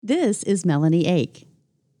This is Melanie Ake.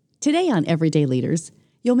 Today on Everyday Leaders,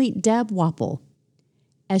 you'll meet Deb Wapple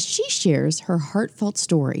as she shares her heartfelt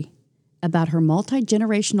story about her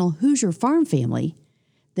multi-generational Hoosier farm family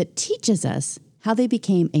that teaches us how they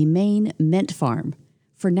became a Maine mint farm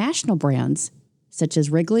for national brands such as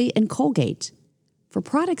Wrigley and Colgate, for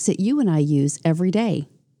products that you and I use every day.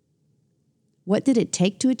 What did it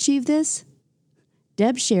take to achieve this?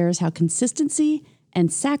 Deb shares how consistency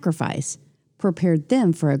and sacrifice prepared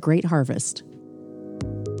them for a great harvest.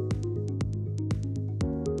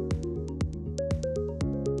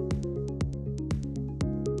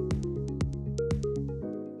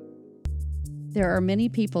 There are many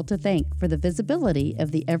people to thank for the visibility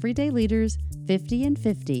of the Everyday Leaders 50 and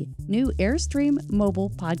 50 new Airstream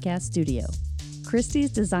mobile podcast studio.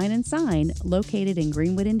 Christie's Design and Sign, located in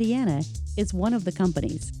Greenwood, Indiana, is one of the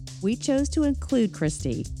companies. We chose to include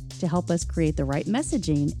Christie to help us create the right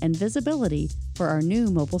messaging and visibility for our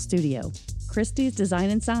new mobile studio. Christie's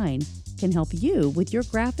Design and Sign can help you with your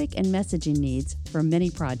graphic and messaging needs for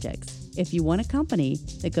many projects. If you want a company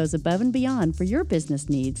that goes above and beyond for your business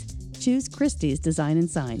needs, choose Christie's Design and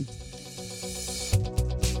Sign.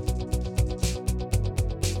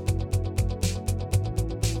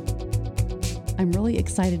 I'm really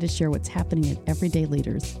excited to share what's happening at Everyday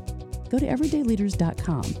Leaders. Go to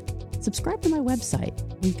everydayleaders.com. Subscribe to my website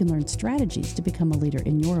where you can learn strategies to become a leader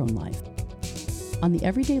in your own life. On the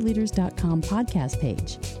everydayleaders.com podcast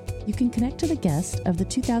page, you can connect to the guest of the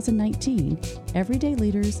 2019 Everyday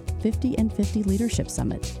Leaders 50 and 50 Leadership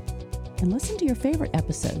Summit and listen to your favorite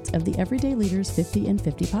episodes of the Everyday Leaders 50 and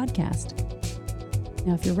 50 podcast.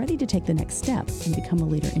 Now, if you're ready to take the next step and become a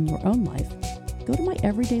leader in your own life, go to my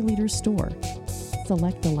Everyday Leaders store.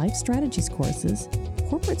 Select the Life Strategies courses,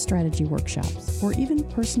 corporate strategy workshops, or even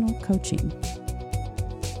personal coaching.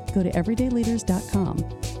 Go to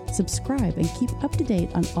everydayleaders.com, subscribe, and keep up to date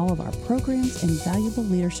on all of our programs and valuable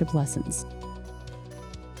leadership lessons.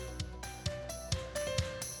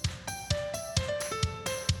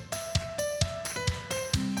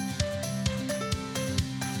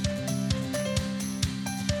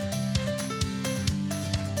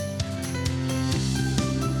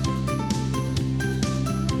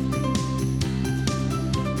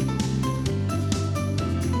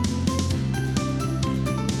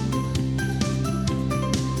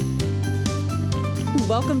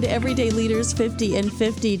 Welcome to Everyday Leaders 50 and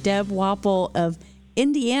 50. Deb Wapple of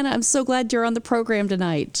Indiana. I'm so glad you're on the program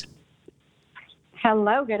tonight.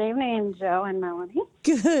 Hello. Good evening, Joe and Melanie.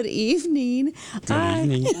 Good evening.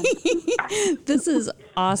 Good evening. This is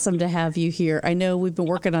awesome to have you here. I know we've been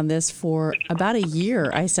working on this for about a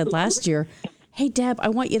year. I said last year, hey, Deb, I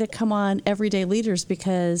want you to come on Everyday Leaders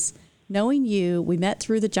because knowing you, we met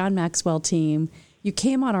through the John Maxwell team. You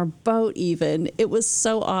came on our boat even. It was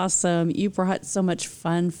so awesome. You brought so much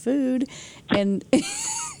fun food and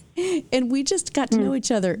and we just got to know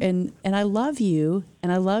each other. And I love you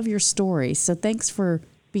and I love your story. So thanks for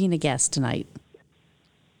being a guest tonight.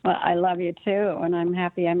 Well, I love you too. And I'm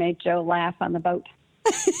happy I made Joe laugh on the boat.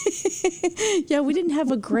 Yeah, we didn't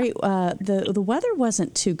have a great, the weather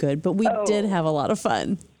wasn't too good, but we did have a lot of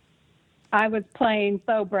fun. I was playing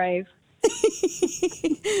so brave.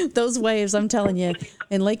 Those waves, I'm telling you,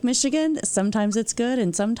 in Lake Michigan, sometimes it's good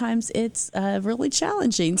and sometimes it's really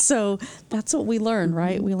challenging. So that's what we learned,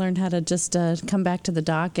 right? We learned how to just come back to the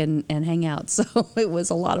dock and hang out. So it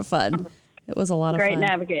was a lot of fun. It was a lot of fun. Great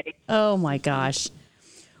navigating. Oh my gosh.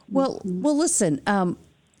 Well, listen,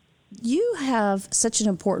 you have such an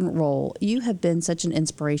important role. You have been such an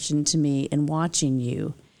inspiration to me in watching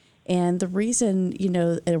you. And the reason,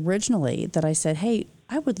 originally that I said, hey,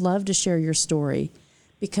 I would love to share your story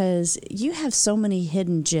because you have so many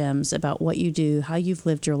hidden gems about what you do, how you've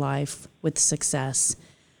lived your life with success,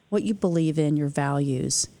 what you believe in, your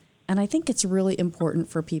values. And I think it's really important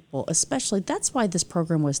for people, especially that's why this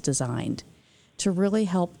program was designed, to really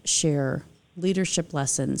help share leadership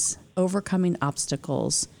lessons, overcoming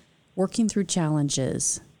obstacles, working through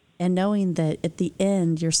challenges, and knowing that at the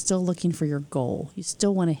end, you're still looking for your goal. You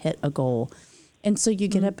still want to hit a goal. And so you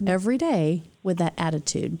get up every day with that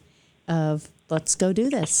attitude of let's go do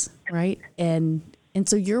this, right? And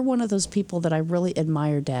so you're one of those people that I really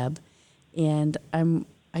admire, Deb. And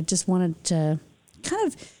I just wanted to kind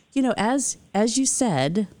of, as you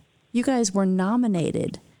said, you guys were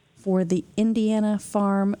nominated for the Indiana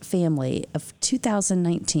Farm Family of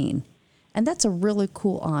 2019. And that's a really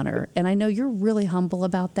cool honor. And I know you're really humble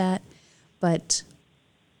about that, but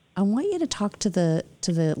I want you to talk to the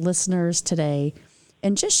listeners today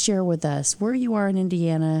and just share with us where you are in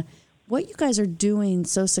Indiana, what you guys are doing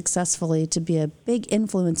so successfully to be a big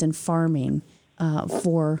influence in farming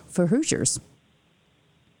for Hoosiers.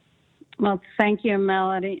 Well, thank you,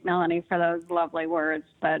 Melanie, for those lovely words.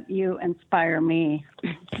 But you inspire me.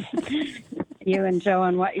 You and Joe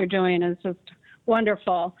and what you're doing is just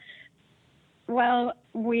wonderful. Well,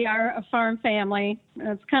 we are a farm family.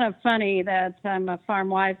 It's kind of funny that I'm a farm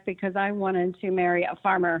wife because I wanted to marry a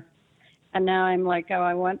farmer. And now I'm like,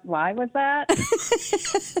 why was that?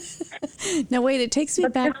 Now, wait, it takes me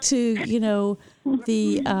back to,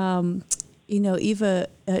 the, Eva,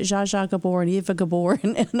 Zsa Zsa Gabor and Eva Gabor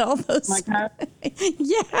and all those. Oh my God.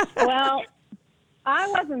 Yeah. Well, I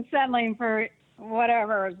wasn't settling for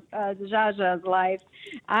whatever Zsa Zsa's life.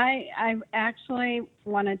 I actually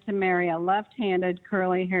wanted to marry a left-handed,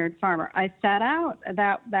 curly-haired farmer. I set out.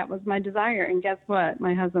 That was my desire. And guess what?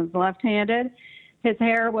 My husband's left-handed. His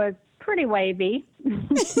hair was pretty wavy.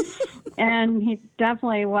 And he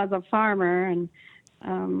definitely was a farmer. And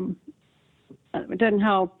it didn't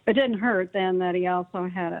help. It didn't hurt then that he also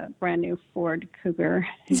had a brand new Ford Cougar.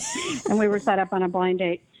 And we were set up on a blind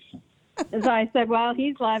date. So I said, well,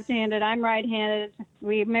 he's left-handed, I'm right-handed.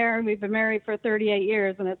 We've been married for 38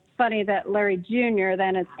 years, and it's funny that Larry Jr.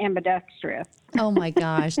 then is ambidextrous. Oh my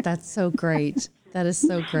gosh, that's so great. That is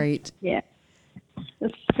so great. Yeah.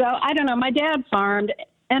 So I don't know. My dad farmed,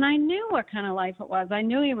 and I knew what kind of life it was. I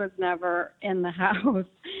knew he was never in the house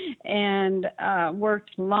and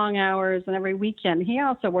worked long hours and every weekend. He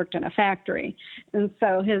also worked in a factory, and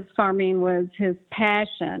so his farming was his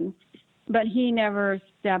passion. But he never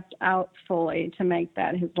stepped out fully to make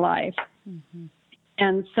that his life. Mm-hmm.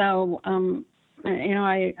 And so,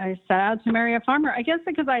 I set out to marry a farmer, I guess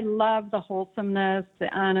because I love the wholesomeness, the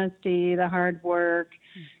honesty, the hard work,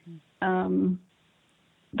 mm-hmm.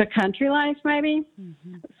 The country life maybe.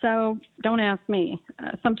 Mm-hmm. So don't ask me.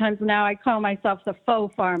 Sometimes now I call myself the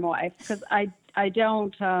faux farm wife because I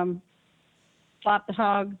don't flop the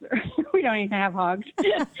hogs. We don't even have hogs.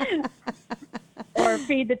 Or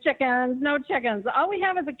feed the chickens. No chickens. All we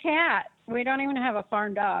have is a cat. We don't even have a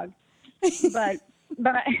farm dog. But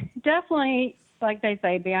definitely, like they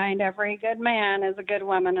say, behind every good man is a good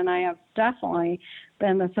woman, and I have definitely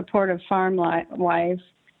been the supportive farm wife,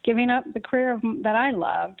 giving up the career that I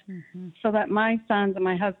loved mm-hmm. so that my sons and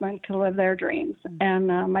my husband could live their dreams. Mm-hmm.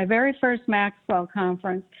 And my very first Maxwell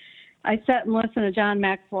conference, I sat and listened to John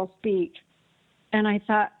Maxwell speak. And I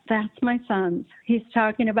thought, that's my sons. He's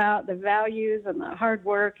talking about the values and the hard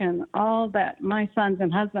work and all that my sons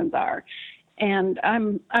and husbands are. And I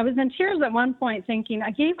was in tears at one point thinking,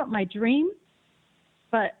 I gave up my dream,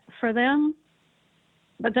 but for them.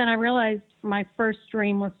 But then I realized my first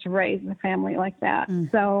dream was to raise a family like that.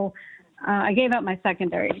 Mm. So I gave up my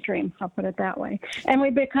secondary dream, I'll put it that way. And we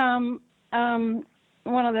become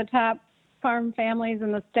one of the top farm families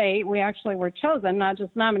in the state. We actually were chosen, not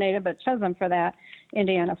just nominated, but chosen for that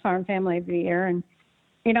Indiana Farm Family of the Year. And,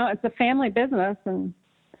 it's a family business, and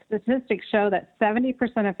statistics show that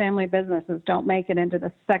 70% of family businesses don't make it into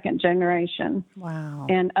the second generation. Wow.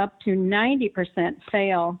 And up to 90%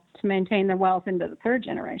 fail to maintain their wealth into the third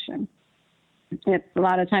generation. It's a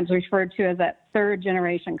lot of times referred to as that third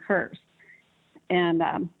generation curse. And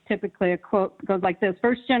typically a quote goes like this: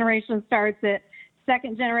 first generation starts it,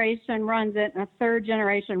 second generation runs it, and a third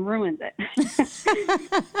generation ruins it.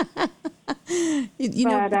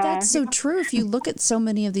 That's so true. If you look at so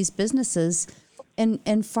many of these businesses,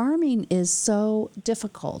 and farming is so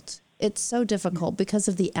difficult. It's so difficult because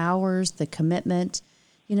of the hours, the commitment.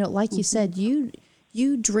 Like you said, you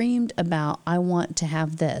dreamed about, I want to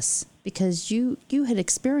have this because you had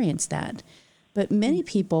experienced that. But many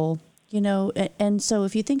people, and so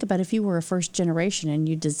if you think about if you were a first generation and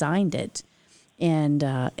you designed it, and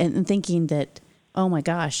thinking that, oh my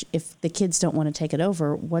gosh, if the kids don't want to take it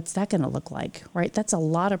over, what's that going to look like, right? That's a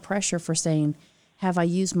lot of pressure for saying, have I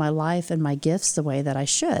used my life and my gifts the way that I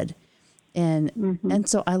should? And mm-hmm. and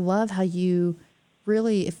so I love how you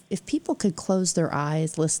really, if people could close their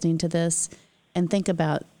eyes listening to this and think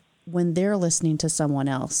about when they're listening to someone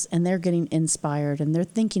else and they're getting inspired and they're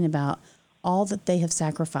thinking about all that they have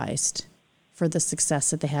sacrificed for the success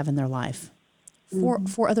that they have in their life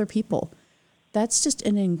for other people. That's just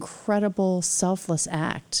an incredible selfless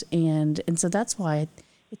act. And so that's why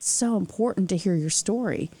it's so important to hear your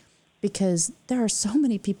story, because there are so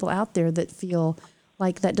many people out there that feel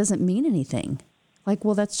like that doesn't mean anything. Like,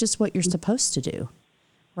 well, that's just what you're supposed to do.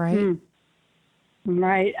 Right?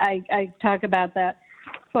 Right. I talk about that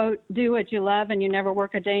quote, do what you love and you never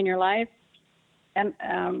work a day in your life. And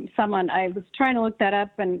I was trying to look that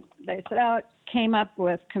up, and they said, it came up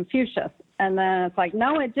with Confucius. And then it's like,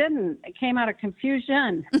 no, it didn't. It came out of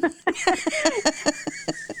confusion. And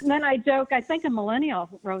then I joke, I think a millennial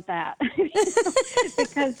wrote that.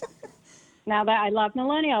 Because Now that I love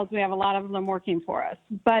millennials, we have a lot of them working for us.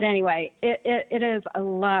 But anyway, it is a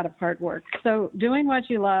lot of hard work. So doing what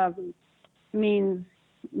you love means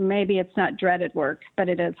maybe it's not dreaded work, but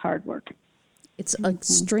it is hard work. It's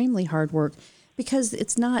extremely hard work because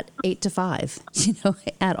it's not 8 to 5,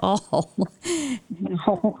 at all.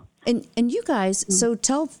 No. And you guys, so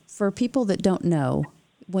tell for people that don't know,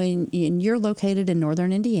 you're located in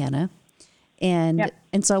northern Indiana, and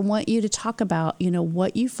so I want you to talk about,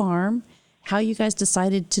 what you farm, how you guys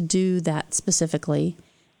decided to do that specifically,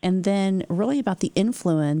 and then really about the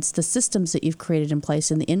influence, the systems that you've created in place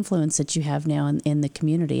and the influence that you have now in the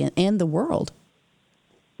community and the world.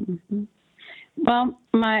 Mm-hmm. Well,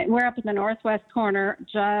 we're up in the northwest corner,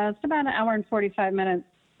 just about an hour and 45 minutes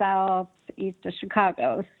southeast of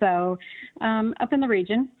Chicago. So up in the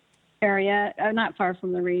region area, not far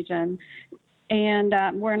from the region. And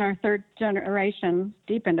we're in our third generation,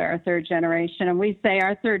 deep into our third generation. And we say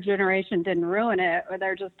our third generation didn't ruin it, or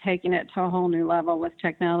they're just taking it to a whole new level with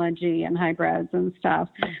technology and hybrids and stuff.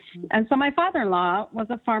 Mm-hmm. And so my father-in-law was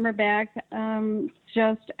a farmer back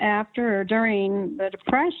just after or during the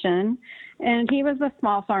Depression, and he was a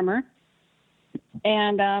small farmer.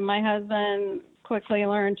 And my husband quickly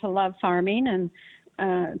learned to love farming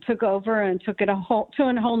and took over and took it to a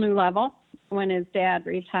whole new level when his dad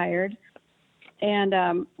retired.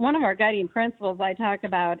 And one of our guiding principles I talk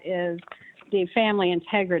about is the family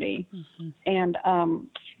integrity. Mm-hmm. And,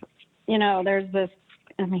 there's this,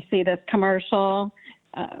 let me see, this commercial.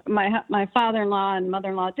 My father-in-law and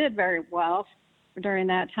mother-in-law did very well during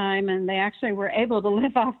that time, and they actually were able to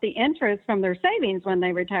live off the interest from their savings when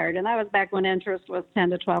they retired. And that was back when interest was 10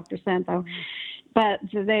 to 12%, though. But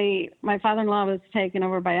my father-in-law was taken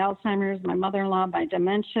over by Alzheimer's, my mother-in-law by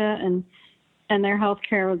dementia, and their health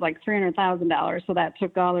care was like $300,000, so that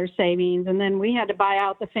took all their savings. And then we had to buy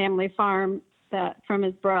out the family farm from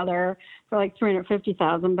his brother for like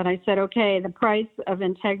 $350,000. But I said, okay, the price of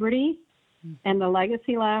integrity and the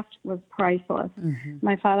legacy left was priceless. Mm-hmm.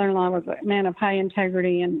 My father-in-law was a man of high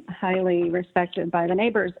integrity and highly respected by the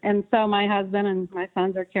neighbors. And so my husband and my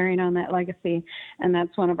sons are carrying on that legacy, and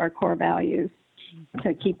that's one of our core values,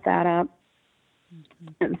 to keep that up.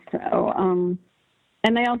 Mm-hmm. And so,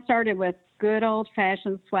 and they all started with good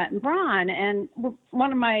old-fashioned sweat and brawn. And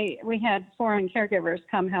we had foreign caregivers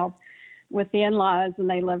come help with the in-laws, and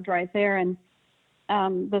they lived right there. And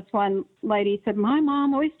this one lady said, my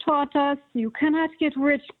mom always taught us you cannot get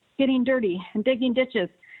rich getting dirty and digging ditches.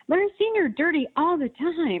 Larry Sr. dirty all the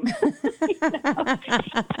time.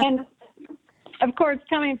 And, of course,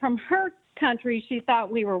 coming from her country, she thought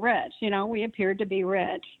we were rich. We appeared to be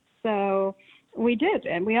rich. So we did,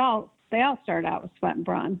 and they all started out with sweat and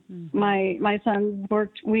brawn. Mm-hmm. My sons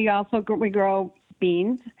worked. We grow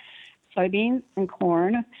beans, soybeans, and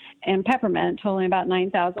corn, and peppermint, totaling about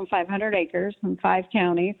 9,500 acres in 5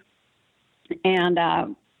 counties. And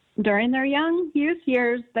during their youth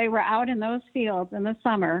years, they were out in those fields in the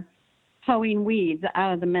summer, hoeing weeds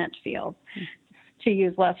out of the mint fields to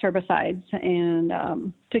use less herbicides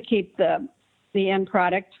and to keep the end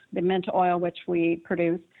product, the mint oil, which we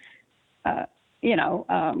produce,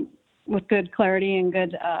 with good clarity and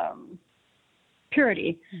good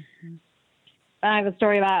purity. Mm-hmm. I have a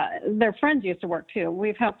story about their friends used to work too.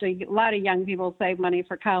 We've helped a lot of young people save money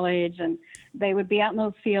for college, and they would be out in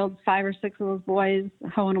those fields, 5 or 6 of those boys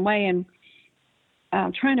hoeing away and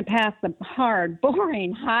trying to pass the hard,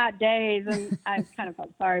 boring, hot days. And I kind of felt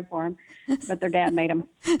sorry for them, but their dad made them.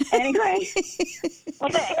 Anyway, well,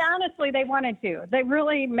 they wanted to. They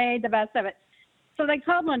really made the best of it. So they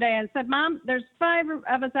called one day and said, Mom, there's 5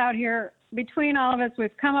 of us out here. Between all of us,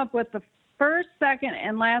 we've come up with the first, second,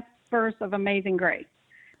 and last verse of Amazing Grace.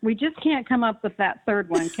 We just can't come up with that third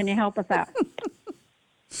one. Can you help us out?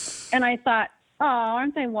 And I thought, oh,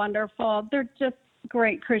 aren't they wonderful? They're just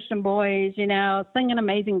great Christian boys, singing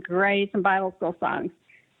Amazing Grace and Bible school songs.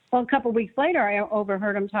 Well, a couple of weeks later, I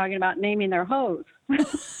overheard them talking about naming their hose.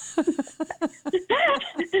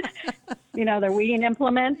 Their weeding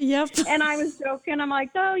implements. Yep. And I was joking. I'm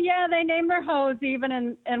like, oh, yeah, they named their hose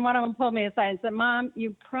even. And one of them pulled me aside and said, Mom,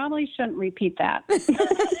 you probably shouldn't repeat that.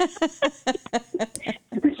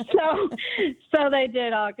 So they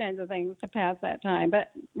did all kinds of things to pass that time.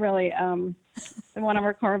 But really, one of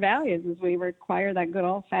our core values is we require that good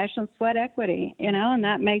old-fashioned sweat equity, and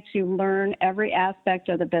that makes you learn every aspect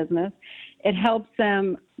of the business. It helps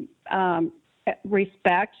them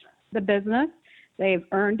respect the business. They've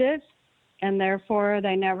earned it, and therefore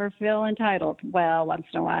they never feel entitled. Well, once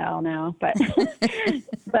in a while now, but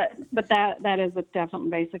but that is a definite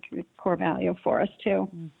basic core value for us too.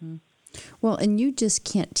 Mm-hmm. Well, and you just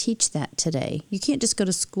can't teach that today. You can't just go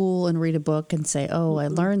to school and read a book and say, oh, I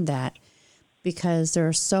learned that. because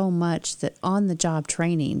there's so much that on the job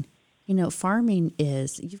training, farming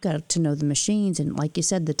is, you've got to know the machines and, like you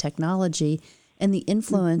said, the technology and the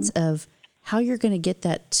influence of how you're going to get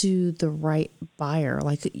that to the right buyer.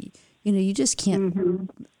 Like, you just can't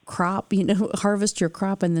crop, harvest your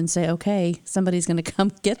crop and then say, okay, somebody's going to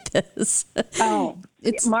come get this. Oh,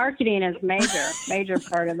 marketing is major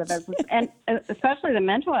part of the business. And especially the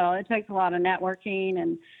mint oil, it takes a lot of networking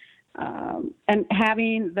and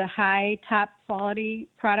having the high top quality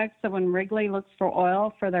products. So when Wrigley looks for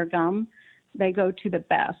oil for their gum, they go to the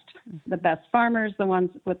best farmers, the ones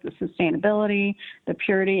with the sustainability, the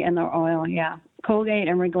purity in their oil. Yeah. Colgate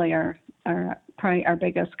and Wrigley are probably our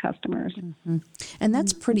biggest customers. And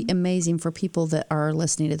that's pretty amazing for people that are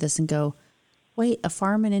listening to this and go, wait, a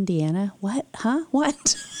farm in Indiana? What? Huh?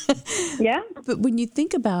 What? Yeah. But when you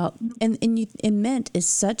think about, and mint is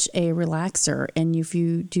such a relaxer, and if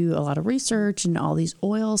you do a lot of research and all these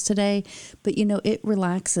oils today, but it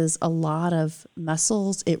relaxes a lot of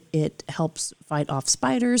muscles. It helps fight off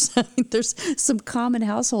spiders. There's some common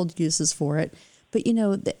household uses for it. But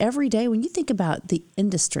the every day, when you think about the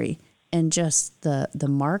industry and just the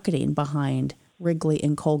marketing behind Wrigley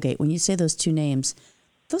and Colgate, when you say those two names,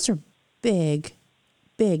 those are big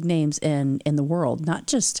names in the world, not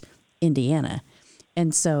just Indiana.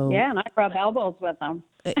 And so, yeah, and I rub elbows with them.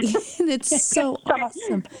 And it's so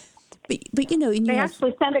awesome. But and they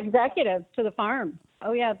actually send executives to the farm.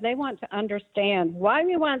 Oh yeah, they want to understand why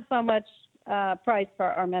we want so much price for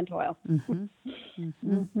our mint oil.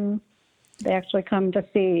 They actually come to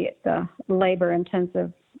see the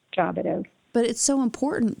labor-intensive job it is. But it's so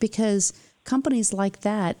important because companies like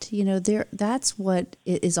that, that's what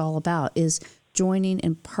it is all about, is joining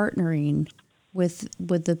and partnering with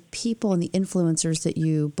the people and the influencers that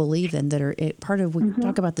you believe in, that are part of, we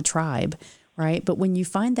talk about the tribe, right? But when you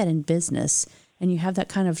find that in business and you have that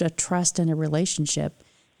kind of a trust and a relationship,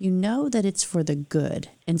 that it's for the good.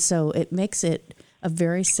 And so it makes it a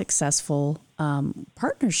very successful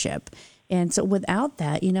partnership. And so without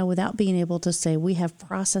that, without being able to say we have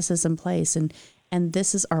processes in place and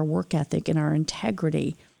this is our work ethic and our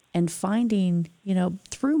integrity, and finding,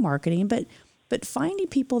 through marketing, but finding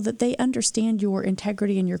people that they understand your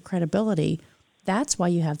integrity and your credibility, that's why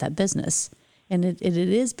you have that business. And it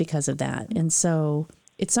is because of that. And so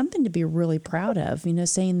it's something to be really proud of,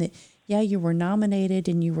 saying that, yeah, you were nominated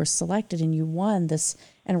and you were selected and you won this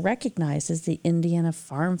and recognized as the Indiana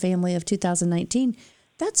Farm Family of 2019.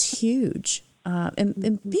 That's huge.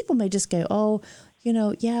 And people may just go, oh,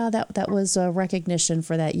 yeah, that was a recognition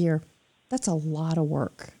for that year. That's a lot of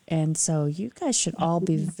work. And so you guys should all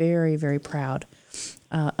be very, very proud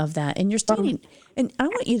of that. And you're studying, and I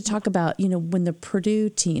want you to talk about, when the Purdue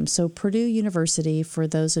team, so Purdue University, for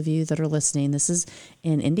those of you that are listening, this is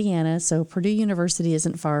in Indiana. So Purdue University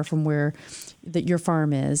isn't far from where your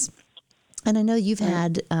farm is. And I know you've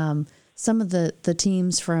had some of the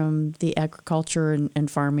teams from the agriculture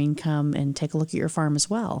and farming come and take a look at your farm as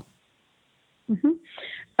well.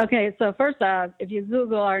 Okay, so first off, if you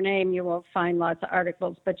Google our name, you will find lots of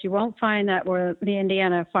articles, but you won't find that we're the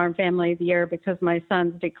Indiana Farm Family of the Year because my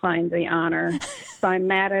sons declined the honor. So I'm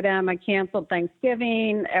mad at them. I canceled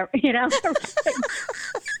Thanksgiving,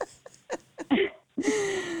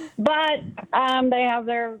 But they have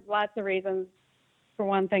their lots of reasons. For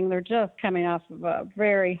one thing, they're just coming off of a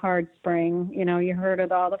very hard spring. You heard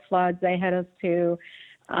of all the floods they had us to.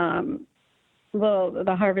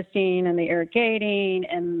 The harvesting and the irrigating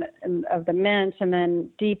and of the mint, and then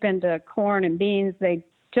deep into corn and beans. They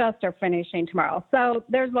just are finishing tomorrow. So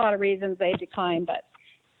there's a lot of reasons they declined, but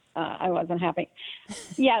I wasn't happy.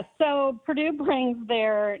 Yes, so Purdue brings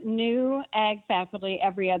their new ag faculty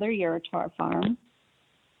every other year to our farm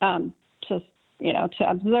to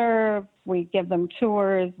observe. We give them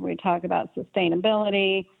tours. We talk about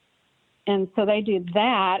sustainability. And so they do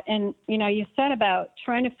that. And, you said about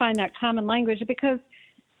trying to find that common language, because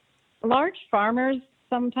large farmers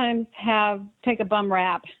sometimes take a bum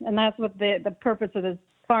rap. And that's what the purpose of this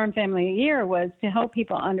Farm Family Year was, to help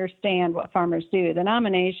people understand what farmers do. The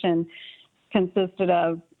nomination consisted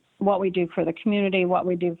of what we do for the community, what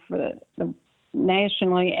we do for the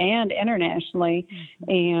nationally and internationally,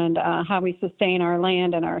 and how we sustain our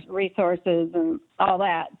land and our resources and all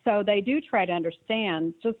that. So they do try to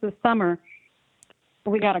understand. Just this summer,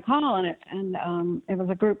 we got a call on it, and it was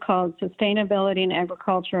a group called Sustainability and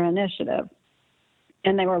Agriculture Initiative.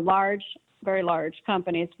 And they were large, very large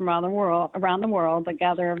companies from around the world that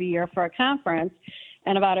gather every year for a conference.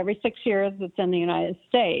 And about every 6 years, it's in the United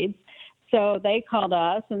States. So they called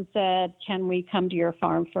us and said, can we come to your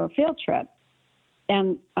farm for a field trip?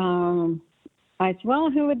 And I said, well,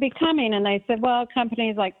 who would be coming? And they said, well,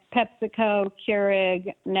 companies like PepsiCo,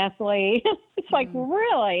 Keurig, Nestle. It's like,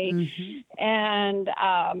 really? Mm-hmm. And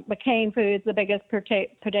McCain Foods, the biggest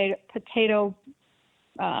potato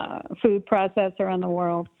food processor in the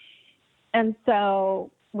world. And so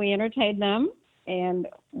we entertained them, and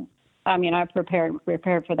I mean, I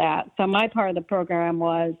prepared for that. So my part of the program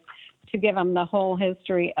was to give them the whole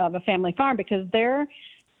history of a family farm, because their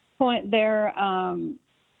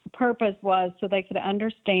purpose was so they could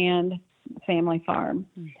understand family farm,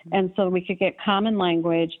 and so we could get common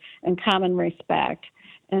language and common respect.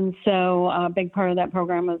 And so a big part of that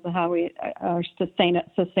program was how we our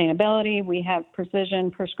sustainability. We have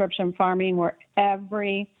precision prescription farming, where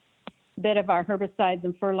every bit of our herbicides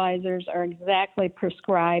and fertilizers are exactly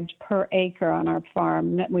prescribed per acre on our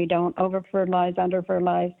farm. We don't over-fertilize,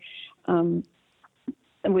 under-fertilize.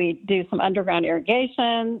 We do some underground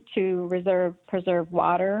irrigation to preserve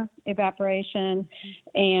water evaporation,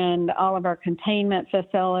 and all of our containment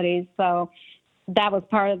facilities. So that was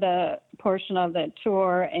part of the portion of the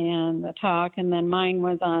tour and the talk. And then mine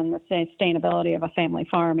was on the sustainability of a family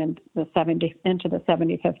farm into the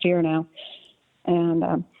 75th year now. And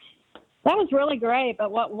that was really great.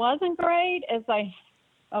 But what wasn't great is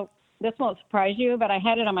this won't surprise you, but I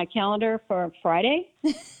had it on my calendar for Friday.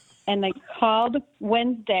 And they called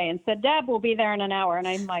Wednesday and said, Deb, we'll be there in an hour. And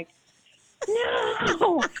I'm like,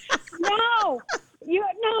 no,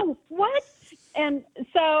 what? And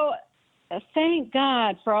so thank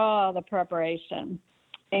God for all the preparation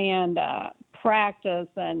and practice.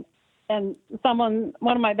 And one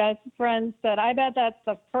of my best friends said, I bet that's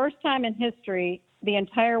the first time in history the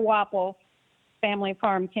entire Wapple family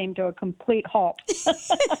farm came to a complete halt.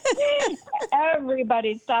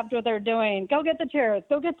 Everybody stopped what they're doing. Go get the chairs.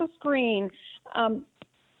 Go get the screen.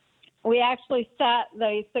 We actually set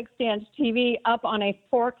the 60-inch TV up on a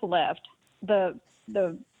forklift. The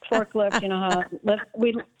forklift, you know how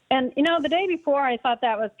the day before I thought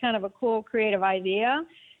that was kind of a cool, creative idea.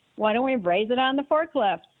 Why don't we raise it on the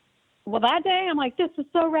forklift? Well, that day I'm like, this is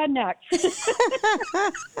so redneck,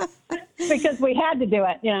 because we had to do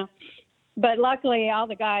it, you know. But luckily, all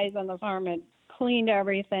the guys on the farm had cleaned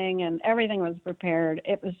everything, and everything was prepared.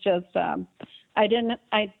 It was just,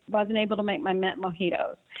 I wasn't able to make my mint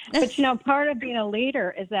mojitos. But, you know, part of being a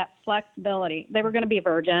leader is that flexibility. They were going to be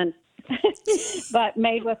virgin, but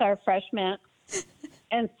made with our fresh mint.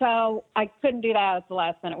 And so I couldn't do that at the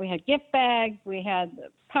last minute. We had gift bags, we had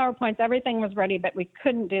PowerPoints, everything was ready, but we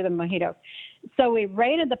couldn't do the mojitos. So we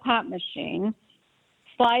raided the pop machine.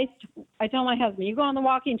 I told my husband, you go on the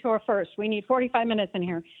walking tour first. We need 45 minutes in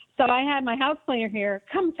here. So I had my house cleaner here.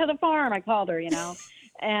 Come to the farm, I called her, you know.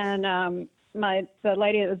 And the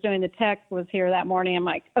lady that was doing the text was here that morning. I'm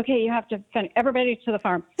like, okay, you have to send everybody to the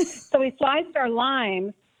farm. So we sliced our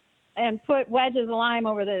limes and put wedges of lime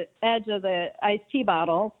over the edge of the iced tea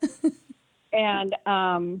bottles. And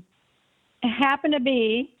it happened to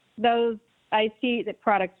be those iced tea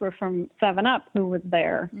products were from 7-Up, who was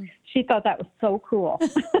there. She thought that was so cool.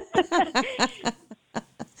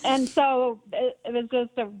 And so it was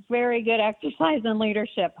just a very good exercise in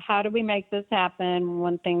leadership. How do we make this happen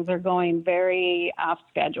when things are going very off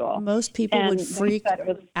schedule? Most people would freak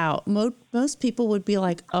out. Most people would be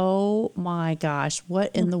like, oh my gosh,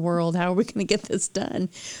 what in the world? How are we going to get this done?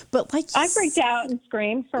 But like I freaked out and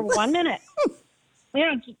screamed for 1 minute. You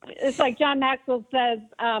know, it's like John Maxwell says,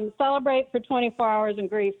 celebrate for 24 hours and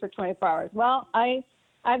grieve for 24 hours. Well, I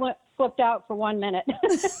flipped out for 1 minute.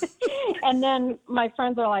 And then my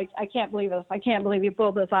friends are like, I can't believe this. I can't believe you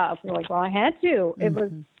pulled this off. We're like, well, I had to. It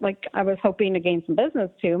was like I was hoping to gain some business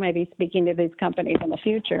too, maybe speaking to these companies in the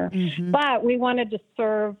future. But we wanted to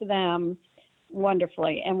serve them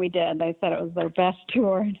wonderfully, and we did. They said it was their best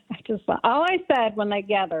tour. And all I said when they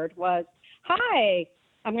gathered was, hi,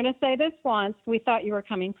 I'm going to say this once. We thought you were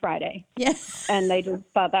coming Friday. Yeah. And they just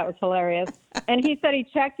thought that was hilarious. And he said he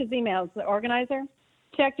checked his emails, the organizer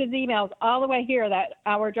checked his emails all the way here, that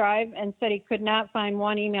hour drive, and said he could not find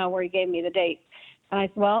one email where he gave me the date. And I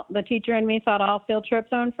said, well, the teacher and me thought all field trips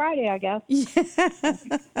are on Friday, I guess. Yeah.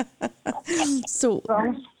 So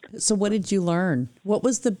what did you learn? What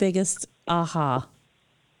was the biggest aha?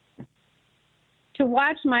 To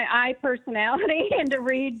watch my eye personality and to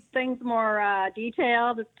read things more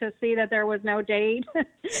detailed, to see that there was no date.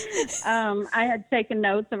 I had taken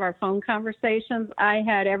notes of our phone conversations. I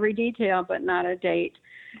had every detail, but not a date.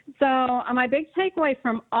 So my big takeaway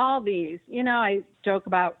from all these, you know, I joke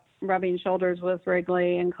about rubbing shoulders with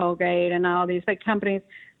Wrigley and Colgate and all these big companies.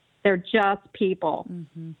 They're just people.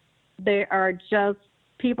 They are just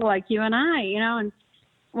people like you and I, you know, and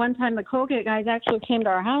one time the Colgate guys actually came to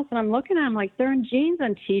our house, and I'm looking at them like they're in jeans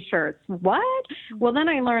and T-shirts. What? Well, then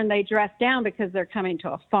I learned they dress down because they're coming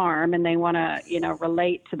to a farm and they want to,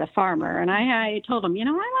 relate to the farmer. And I told them, I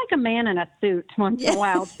like a man in a suit once in a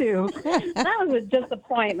while too. That was a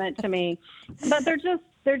disappointment to me. But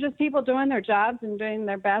they're just people doing their jobs and doing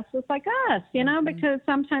their best, just like us, because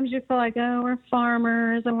sometimes you feel like, oh, we're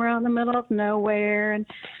farmers and we're out in the middle of nowhere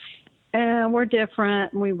and we're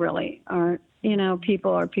different. And we really aren't.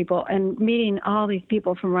 People are people. And meeting all these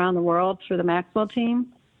people from around the world through the Maxwell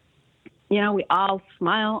team, we all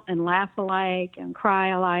smile and laugh alike and cry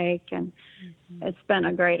alike. And it's been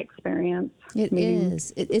a great experience. It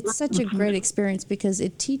is. It's such a great experience because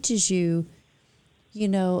it teaches you,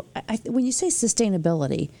 when you say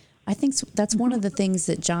sustainability, I think that's one of the things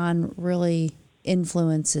that John really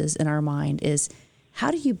influences in our mind is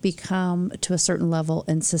how do you become to a certain level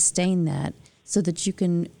and sustain that so that you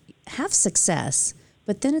can have success,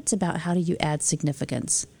 but then it's about how do you add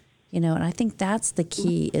significance, and I think that's the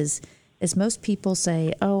key is most people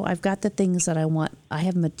say, oh, I've got the things that I want. I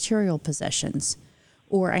have material possessions,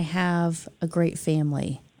 or I have a great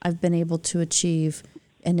family. I've been able to achieve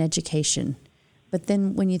an education. But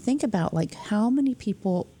then when you think about like how many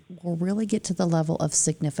people will really get to the level of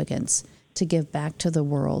significance to give back to the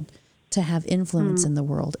world, to have influence in the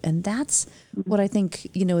world. And that's what I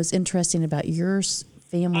think, is interesting about your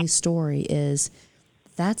family story is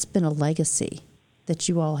that's been a legacy that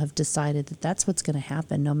you all have decided that that's what's going to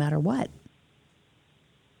happen no matter what.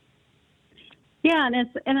 Yeah, and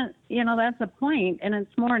that's the point, and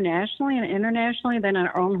it's more nationally and internationally than in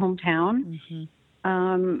our own hometown.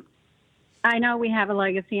 I know we have a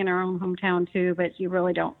legacy in our own hometown too, but you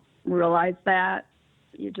really don't realize that.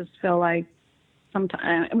 You just feel like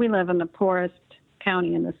sometimes we live in the poorest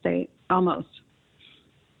county in the state, almost.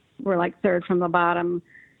 We're like third from the bottom.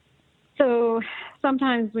 So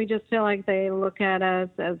sometimes we just feel like they look at us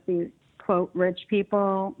as these, quote, rich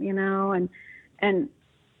people, and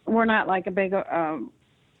we're not like a big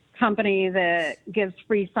company that gives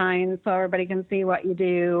free signs so everybody can see what you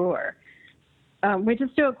do, or we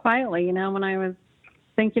just do it quietly. When I was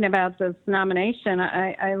thinking about this nomination,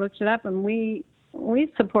 I looked it up, and we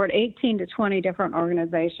support 18 to 20 different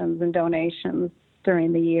organizations and donations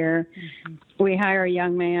during the year. We hire a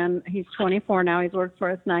young man. He's 24 now. He's worked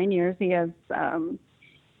for us 9 years. He has a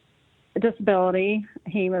disability.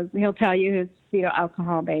 He'll tell you he's fetal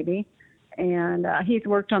alcohol baby. And he's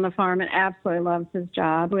worked on the farm and absolutely loves his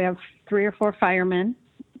job. We have 3 or 4 firemen,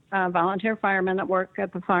 volunteer firemen that work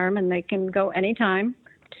at the farm, and they can go anytime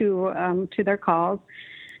to their calls.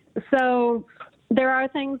 So there are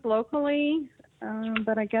things locally,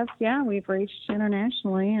 but I guess, we've reached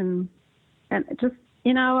internationally, and it just,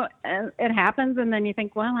 it happens, and then you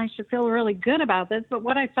think, well, I should feel really good about this. But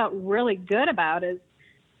what I felt really good about is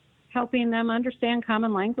helping them understand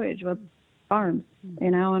common language with farms,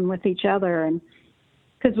 and with each other. And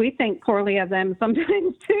because we think poorly of them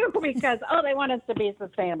sometimes too, because, oh, they want us to be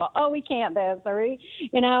sustainable. Oh, we can't this, or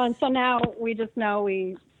and so now we just know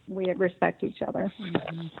we respect each other.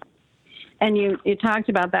 And you talked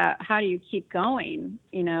about that. How do you keep going,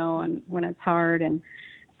 and when it's hard? And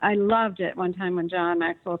I loved it one time when John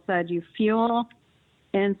Maxwell said, you fuel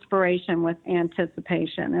inspiration with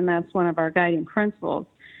anticipation. And that's one of our guiding principles,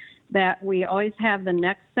 that we always have the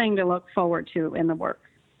next thing to look forward to in the work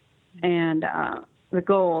and the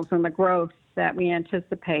goals and the growth that we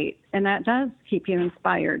anticipate. And that does keep you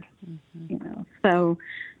inspired, So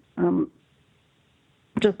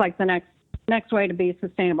just like the next way to be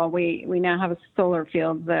sustainable, we now have a solar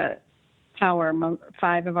field that power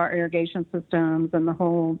 5 of our irrigation systems and the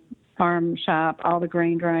whole farm shop, all the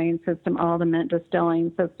grain drying system, all the mint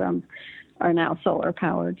distilling systems are now solar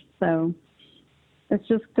powered. So it's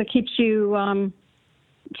just it keeps you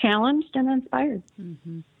challenged and inspired.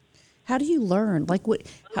 How do you learn? Like,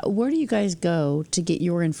 where do you guys go to get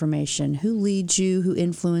your information? Who leads you? Who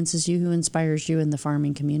influences you? Who inspires you in the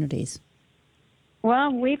farming communities?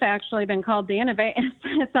 Well, we've actually been called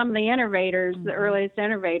some of the innovators, the earliest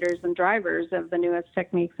innovators and drivers of the newest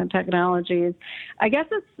techniques and technologies. I guess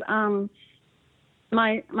it's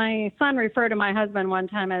my son referred to my husband one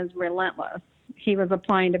time as relentless. He was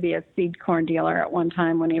applying to be a seed corn dealer at one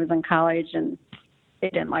time when he was in college, and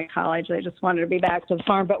they didn't like college. They just wanted to be back to the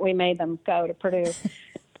farm, but we made them go to Purdue.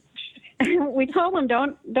 We told them,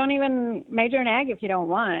 don't even major in ag if you don't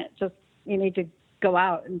want. Just you need to go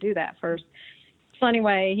out and do that first. So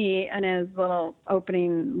anyway, he, in his little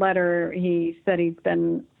opening letter, he said he's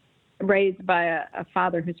been raised by a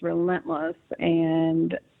father who's relentless,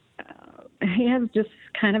 and he has just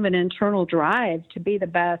kind of an internal drive to be the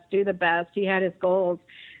best, do the best. He had his goals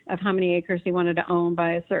of how many acres he wanted to own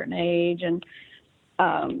by a certain age. And,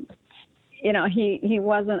 he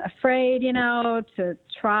wasn't afraid, to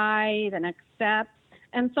try the next step.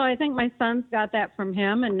 And so I think my son's got that from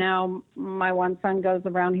him. And now my one son goes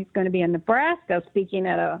around, he's going to be in Nebraska speaking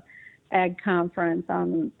at a ag conference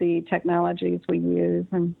on the technologies we use.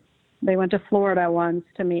 And they went to Florida once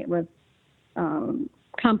to meet with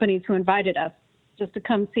companies who invited us just to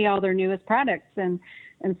come see all their newest products. And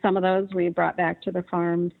some of those we brought back to the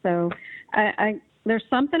farm. So there's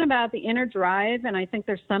something about the inner drive, and I think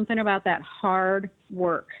there's something about that hard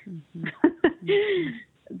work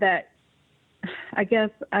that I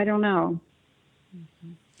guess, I don't know.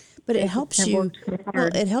 But it helps you. Well,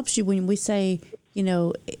 it helps you when we say,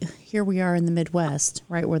 here we are in the Midwest,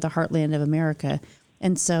 right? We're the heartland of America.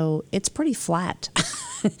 And so it's pretty flat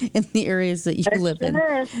in the areas that you live in.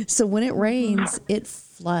 So when it rains, it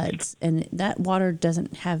floods, and that water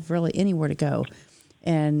doesn't have really anywhere to go.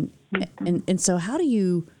 And so how do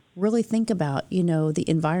you really think about, the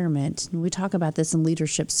environment? And we talk about this in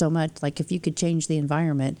leadership so much, like if you could change the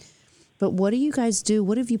environment. But what do you guys do?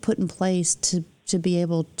 What have you put in place to be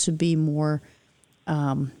able to be more,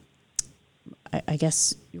 I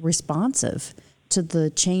guess, responsive to the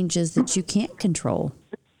changes that you can't control?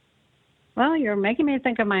 Well, you're making me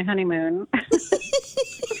think of my honeymoon.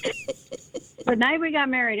 The night we got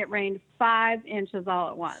married, it rained 5 inches all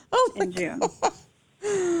at once in June.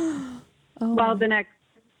 Well, the night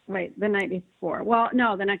before. Well,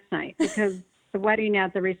 no, the next night, because the wedding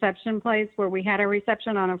at the reception place where we had a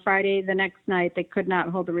reception on a Friday, the next night they could not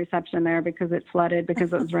hold the reception there because it flooded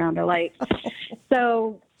because it was around a lake.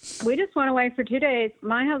 So we just went away for 2 days.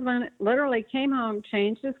 My husband literally came home,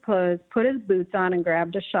 changed his clothes, put his boots on, and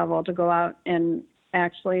grabbed a shovel to go out and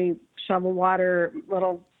actually shovel water,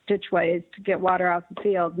 little ditchways to get water off the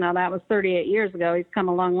fields. Now, that was 38 years ago. He's come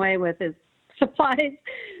a long way with his supplies.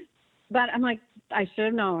 But I'm like, I should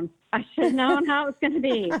have known. I should have known how it was going to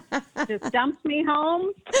be. Just dumped me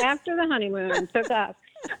home after the honeymoon took off.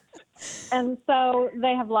 And so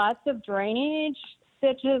they have lots of drainage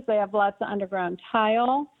ditches. They have lots of underground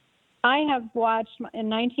tile. I have watched, in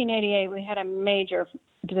 1988, we had a major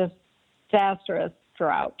disastrous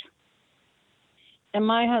drought. And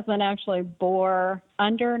my husband actually bore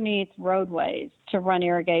underneath roadways to run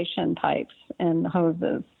irrigation pipes and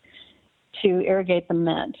hoses to irrigate the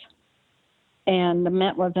mint. And the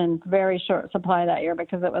mint was in very short supply that year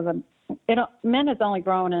because mint is only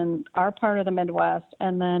grown in our part of the Midwest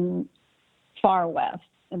and then far west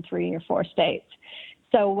in 3 or 4 states.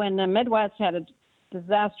 So when the Midwest had a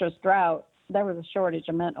disastrous drought, there was a shortage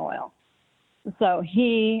of mint oil. So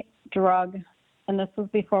he drug, and this was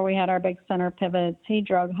before we had our big center pivots, he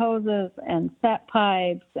drug hoses and set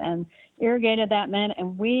pipes and irrigated that mint,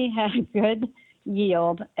 and we had a good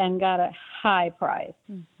yield and got a high price.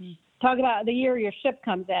 Mm-hmm. Talk about the year your ship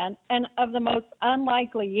comes in, and of the most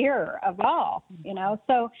unlikely year of all,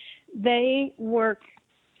 So they work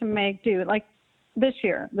to make do. Like this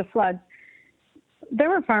year, the floods, there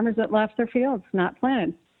were farmers that left their fields not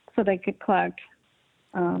planted so they could collect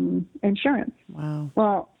insurance. Wow.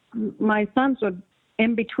 Well, my sons would,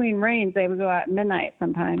 in between rains, they would go out at midnight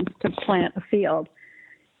sometimes to plant a field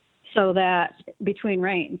so that between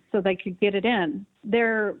rains, so they could get it in.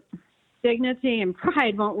 Their dignity and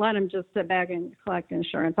pride won't let them just sit back and collect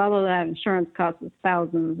insurance, although that insurance costs us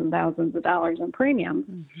thousands and thousands of dollars in premiums.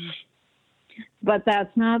 Mm-hmm. But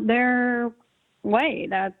that's not their way.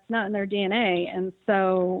 That's not in their DNA. And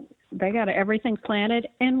so they got everything planted,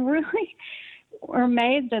 and really were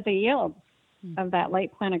amazed at the yields of that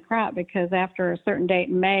late planted crop, because after a certain date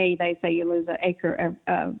in May, they say you lose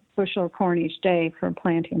a bushel of corn each day for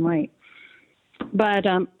planting late. But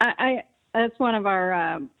that's one of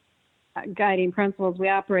our guiding principles. We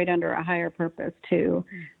operate under a higher purpose too.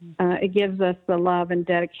 Mm-hmm. It gives us the love and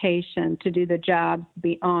dedication to do the job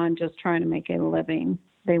beyond just trying to make a living.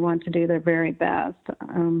 They want to do their very best.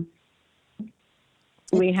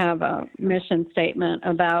 We have a mission statement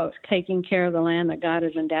about taking care of the land that God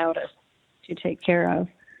has endowed us to take care of.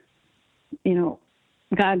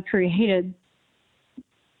 God created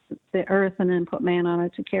the earth and then put man on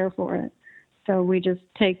it to care for it. So we just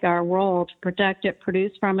take our role to protect it,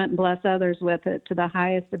 produce from it, and bless others with it to the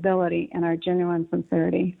highest ability and our genuine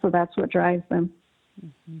sincerity. So that's what drives them.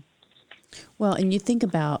 Mm-hmm. Well, and you think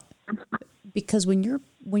about, because when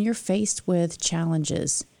you're faced with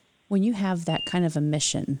challenges, when you have that kind of a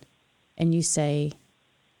mission and you say,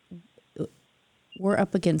 we're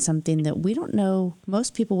up against something that we don't know,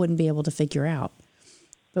 most people wouldn't be able to figure out.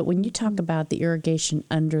 But when you talk about the irrigation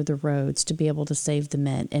under the roads to be able to save the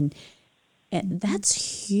mint, and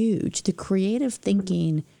that's huge. The creative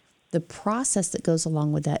thinking the process that goes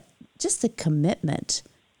along with that, just the commitment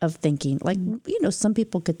of thinking. Like, some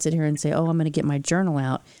people could sit here and say, oh, I'm going to get my journal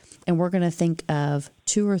out, and we're going to think of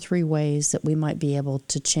 2 or 3 ways that we might be able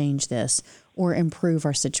to change this or improve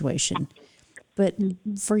our situation. But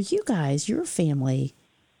for you guys, your family,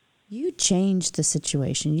 you changed the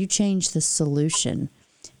situation, you changed the solution.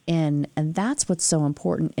 And that's what's so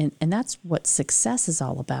important. And that's what success is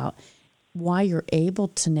all about. Why you're able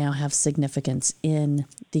to now have significance in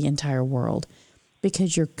the entire world,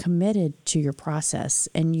 because you're committed to your process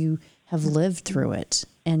and you have lived through it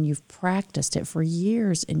and you've practiced it for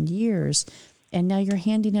years and years. And now you're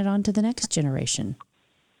handing it on to the next generation.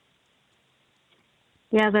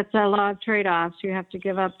 Yeah, that's a lot of trade-offs you have to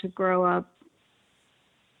give up to grow up.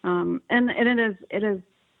 And it is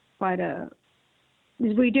quite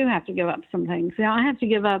we do have to give up some things. I have to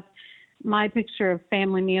give up my picture of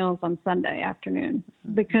family meals on Sunday afternoon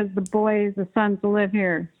because the sons live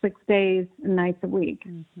here 6 days and nights a week.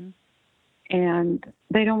 And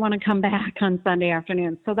they don't want to come back on Sunday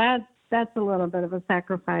afternoon. So that's a little bit of a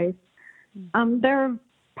sacrifice. There are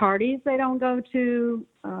parties they don't go to.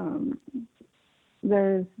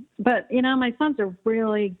 But my sons are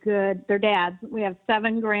really good. They're dads. We have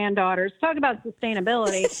 7 granddaughters. Talk about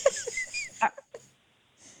sustainability.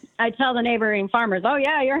 I tell the neighboring farmers, oh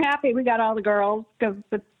yeah, you're happy we got all the girls because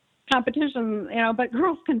the competition, but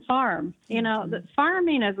girls can farm. The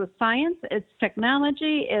farming is a science. It's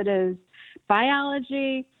technology. It is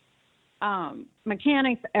biology,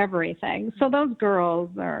 mechanics, everything. So those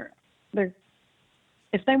girls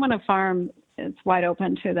if they want to farm, it's wide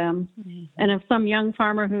open to them. And if some young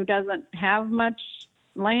farmer who doesn't have much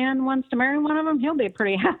land wants to marry one of them, he'll be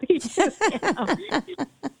pretty happy too.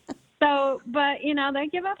 So, but they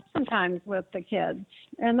give up sometimes with the kids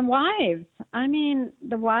and the wives. I mean,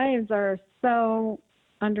 the wives are so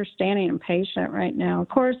understanding and patient right now. Of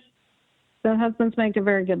course, the husbands make a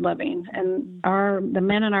very good living, and the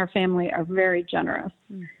men in our family are very generous.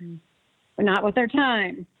 Not with their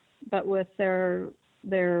time, but with their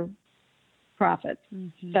profits.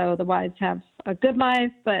 So the wives have a good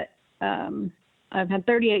life, but I've had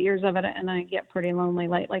 38 years of it, and I get pretty lonely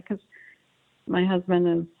lately because my husband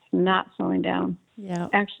is not slowing down. Yeah.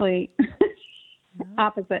 Actually,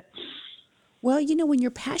 opposite. Well, when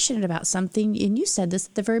you're passionate about something, and you said this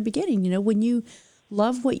at the very beginning, when you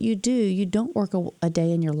love what you do, you don't work a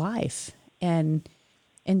day in your life. And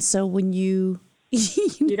so when you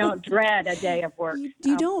don't dread a day of work.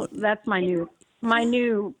 You don't. That's my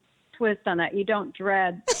new twist on that. You don't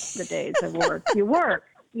dread the days of work. You work.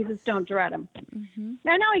 You just don't dread them.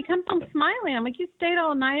 I know, he comes home smiling. I'm like, you stayed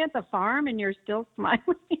all night at the farm and you're still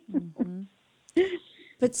smiling.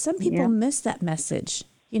 But some people miss that message.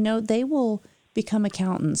 They will become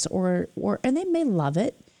accountants and they may love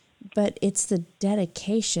it, but it's the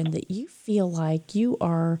dedication that you feel like you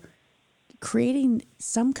are creating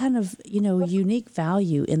some kind of, unique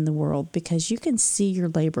value in the world because you can see your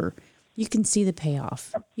labor. You can see the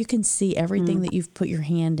payoff. You can see everything that you've put your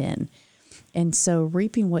hand in. And so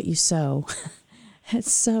reaping what you sow,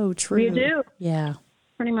 it's so true. You do. Yeah.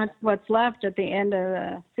 Pretty much what's left at the end of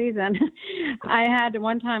the season. I had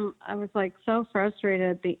one time, I was like so frustrated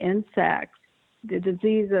at the insects, the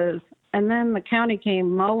diseases. And then the county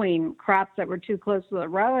came mowing crops that were too close to the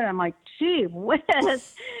road. I'm like, gee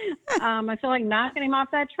whiz. I feel like knocking him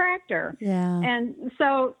off that tractor. Yeah. And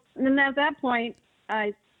so and at that point,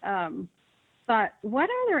 I thought, what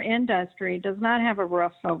other industry does not have a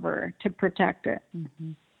roof over to protect it?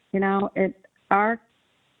 Our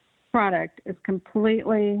product is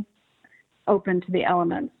completely open to the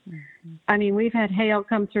elements. I mean, we've had hail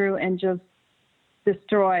come through and just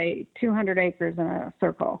destroy 200 acres in a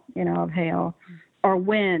circle, of hail, or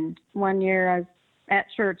wind. One year I was at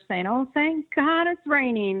church saying, oh, thank God it's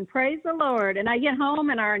raining. Praise the Lord. And I get home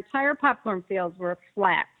and our entire popcorn fields were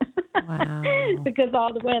flat. Wow. Because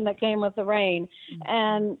all the wind that came with the rain.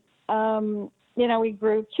 And, we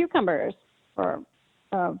grew cucumbers for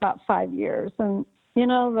about 5 years. And,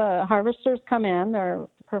 the harvesters come in, they're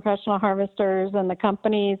professional harvesters, and the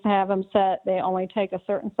companies have them set. They only take a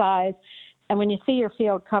certain size. And when you see your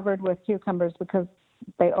field covered with cucumbers because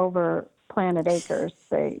they overplanted acres,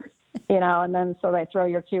 and then so they throw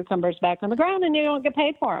your cucumbers back on the ground and you don't get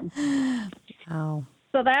paid for them. Wow.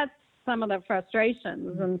 So that's some of the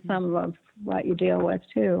frustrations and some of what you deal with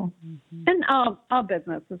too. And all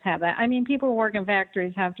businesses have that. I mean, people who work in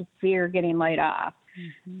factories have to fear getting laid off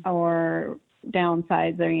or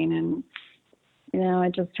downsizing. And, I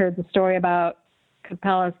just heard the story about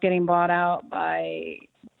Cabela's getting bought out by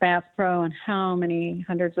Bass Pro and how many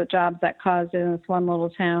hundreds of jobs that caused in this one little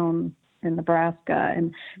town in Nebraska.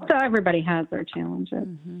 And so everybody has their challenges.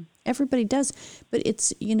 Everybody does. But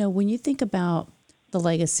it's, when you think about the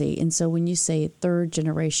legacy, and so when you say third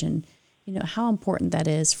generation, how important that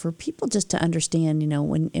is for people just to understand,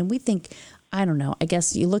 and we think, I don't know, I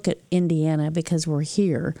guess you look at Indiana because we're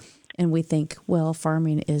here and we think, well,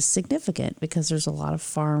 farming is significant because there's a lot of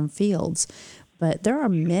farm fields. But there are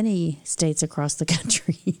many states across the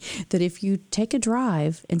country that if you take a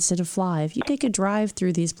drive instead of fly, if you take a drive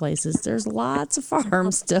through these places, there's lots of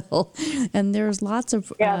farms still, and there's lots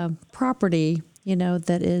of property,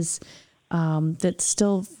 that is that's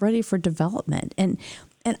still ready for development. And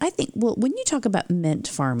I think, well, when you talk about mint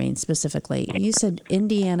farming specifically, you said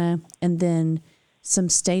Indiana and then some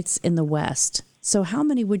states in the West. So how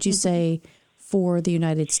many would you say for the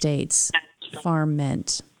United States farm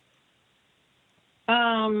mint?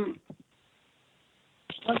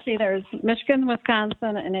 Let's see, there's Michigan,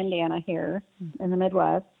 Wisconsin, and Indiana here in the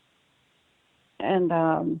Midwest.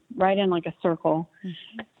 And right in like a circle,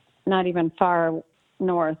 not even far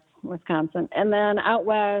north, Wisconsin. And then out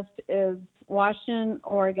west is Washington,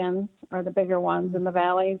 Oregon are the bigger ones in the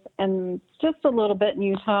valleys, and just a little bit in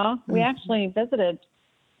Utah. We actually visited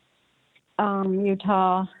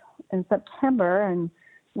Utah in September, and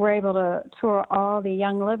were able to tour all the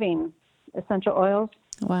Young Living essential oils.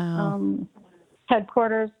 Wow.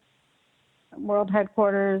 Headquarters, world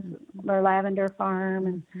headquarters, their lavender farm.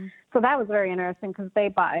 And so that was very interesting because they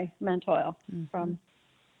buy mint oil from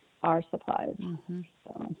our supplies.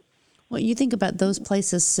 So. Well, you think about those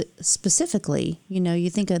places specifically, you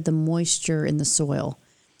think of the moisture in the soil.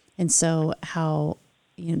 And so how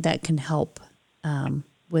that can help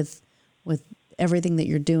with everything that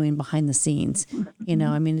you're doing behind the scenes.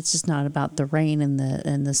 It's just not about the rain and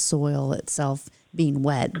the soil itself being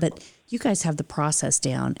wet, but you guys have the process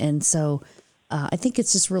down. And so I think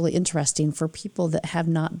it's just really interesting for people that have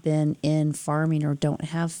not been in farming or don't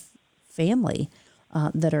have family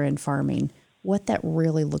that are in farming, what that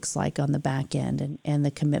really looks like on the back end and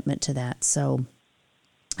the commitment to that. So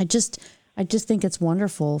I just think it's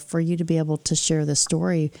wonderful for you to be able to share this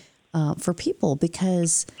story for people,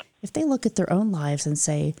 because if they look at their own lives and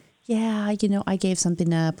say, yeah, I gave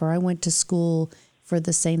something up, or I went to school for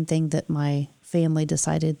the same thing that my family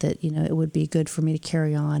decided that, it would be good for me to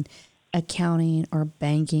carry on, accounting or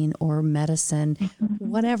banking or medicine,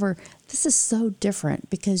 whatever. This is so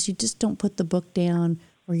different because you just don't put the book down,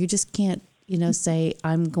 or you just can't, say,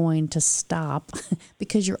 I'm going to stop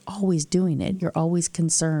because you're always doing it. You're always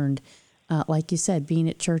concerned. Like you said, being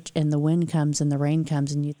at church and the wind comes and the rain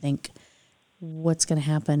comes and you think, what's going to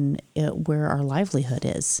happen where our livelihood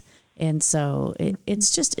is. And so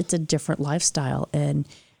it's a different lifestyle. And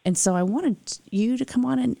so I wanted you to come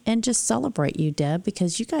on and just celebrate you, Deb,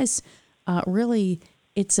 because you guys really,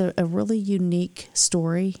 it's a really unique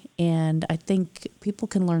story. And I think people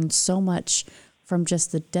can learn so much from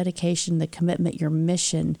just the dedication, the commitment, your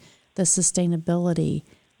mission, the sustainability,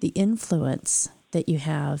 the influence that you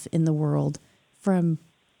have in the world from,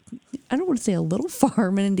 I don't want to say a little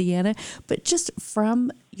farm in Indiana, but just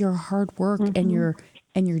from your hard work and your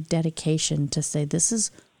dedication to say, this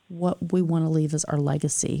is what we want to leave as our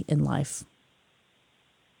legacy in life.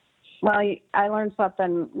 Well, I learned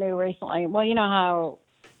something new recently. Well, you know how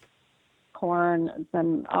corn has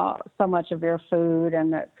been so much of your food,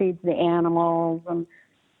 and it feeds the animals, and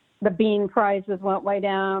the bean prices went way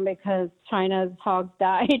down because China's hogs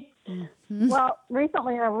died. Well,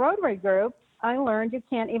 recently in a Rotary group, I learned you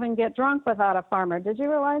can't even get drunk without a farmer. Did you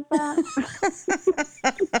realize that?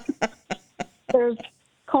 There's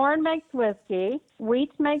corn makes whiskey,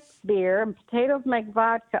 wheat makes beer, and potatoes make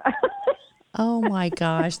vodka. Oh my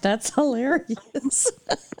gosh, that's hilarious.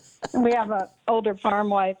 We have an older farm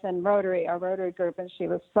wife in Rotary, our Rotary group, and she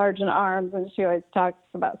was Sergeant at Arms, and she always talks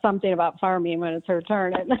about something about farming when it's her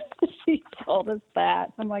turn, and she told us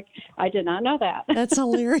that. I'm like, I did not know that. That's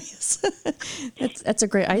hilarious. That's a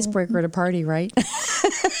great icebreaker at a party, right?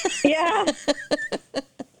 Yeah.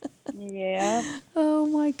 Yeah. Oh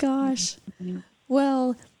my gosh.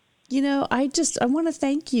 Well, I want to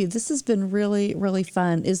thank you. This has been really, really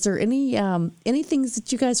fun. Is there any things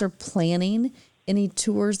that you guys are planning? Any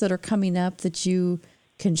tours that are coming up that you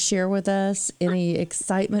can share with us? Any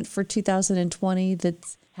excitement for 2020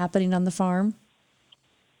 that's happening on the farm?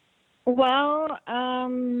 Well,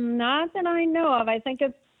 not that I know of. I think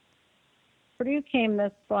Purdue came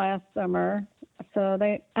this last summer, so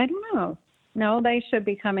I don't know. No, they should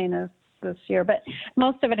be coming this year, but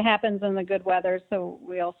most of it happens in the good weather, so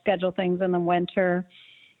we'll schedule things in the winter.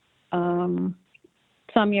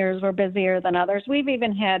 some years were busier than others. We've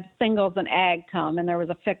even had Singles and Ag come, and there was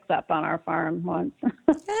a fix-up on our farm once.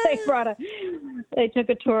 They took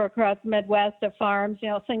a tour across the Midwest of farms,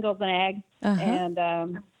 Singles and Ag,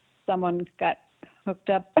 and someone got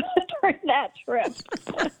hooked up during that trip.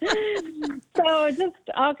 So just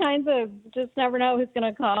all kinds of, just never know who's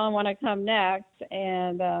going to call and want to come next.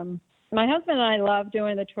 And my husband and I love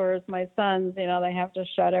doing the tours. My sons, they have to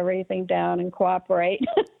shut everything down and cooperate.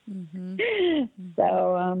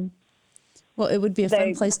 So, well, it would be a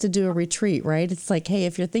fun place to do a retreat, right? It's like, hey,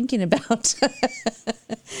 if you're thinking about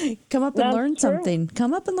come up and learn something.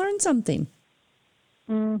 Come up and learn something.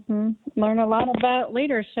 Learn a lot about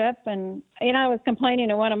leadership. And, I was complaining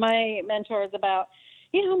to one of my mentors about,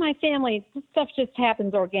 my family, this stuff just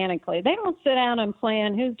happens organically. They don't sit down and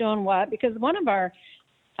plan who's doing what, because one of our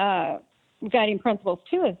guiding principles,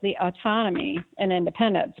 too, is the autonomy and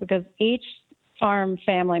independence, because each farm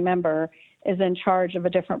family member is in charge of a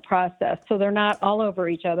different process. So they're not all over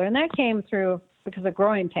each other. And that came through because of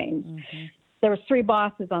growing pains. There was 3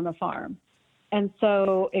 bosses on the farm. And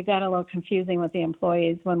so it got a little confusing with the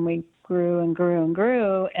employees when we grew and grew and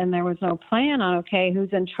grew, and there was no plan on, okay,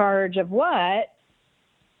 who's in charge of what,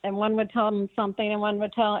 and one would tell them something and one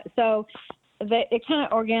would tell. So it kind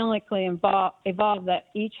of organically evolved that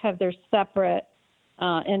each have their separate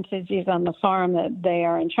entities on the farm that they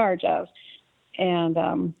are in charge of.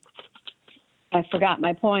 And I forgot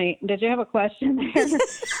my point. Did you have a question there?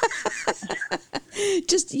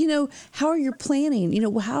 Just, how are you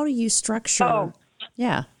planning? How do you structure? Oh.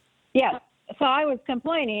 Yeah. Yeah. So I was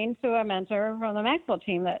complaining to a mentor from the Maxwell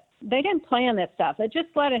team that they didn't plan this stuff. They just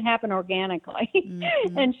let it happen organically.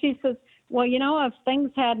 And she says, well, if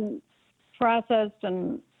things hadn't processed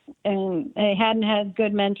and they hadn't had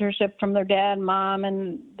good mentorship from their dad and mom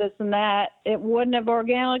and this and that, it wouldn't have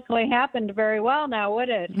organically happened very well now, would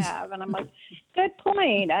it have? And I'm like, good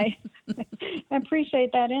point. I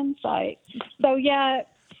appreciate that insight. So, yeah,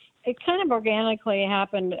 it kind of organically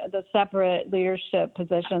happened, the separate leadership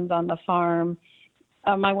positions on the farm.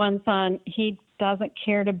 My one son, he doesn't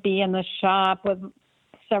care to be in the shop with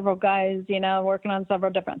several guys, working on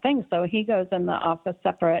several different things. So he goes in the office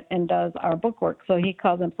separate and does our book work. So he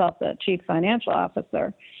calls himself the chief financial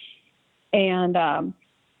officer. And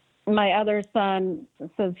my other son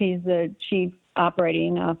says he's the chief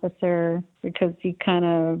operating officer because he kind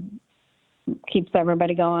of keeps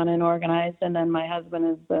everybody going and organized. And then my husband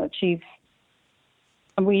is the chief.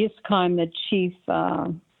 We used to call him the chief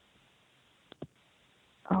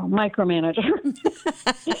micromanager.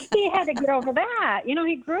 He had to get over that.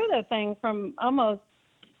 He grew the thing from almost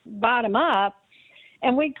bottom up,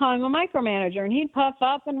 and we'd call him a micromanager, and he'd puff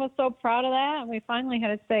up and was so proud of that. And we finally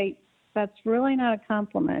had to say, that's really not a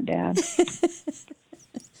compliment, Dad.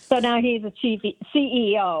 So now he's a chief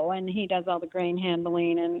CEO, and he does all the grain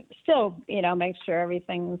handling and still, makes sure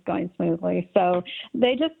everything's going smoothly. So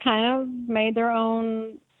they just kind of made their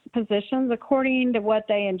own positions according to what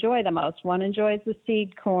they enjoy the most. One enjoys the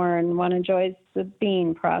seed corn, one enjoys the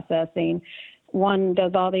bean processing, one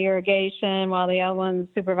does all the irrigation while the other one's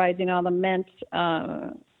supervising all the mint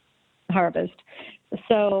harvest.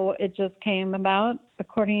 So it just came about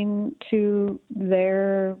according to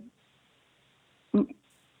their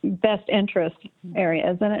best interest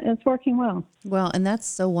areas, and it's working well. Well, and that's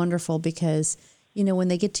so wonderful because, when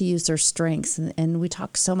they get to use their strengths, and we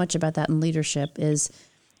talk so much about that in leadership, is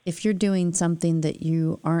if you're doing something that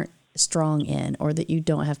you aren't strong in or that you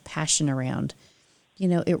don't have passion around,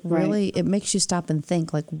 it really, it makes you stop and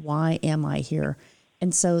think, like, why am I here?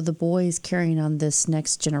 And so the boys carrying on this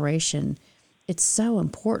next generation, it's so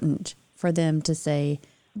important for them to say,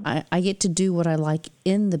 I get to do what I like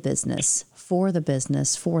in the business, for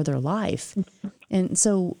their life. And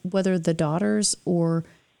so whether the daughters or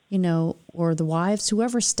the wives,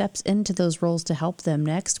 whoever steps into those roles to help them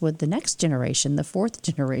next with the next generation, the 4th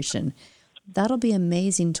generation, that'll be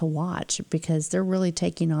amazing to watch because they're really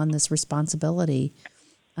taking on this responsibility,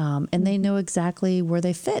 and they know exactly where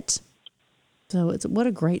they fit. So what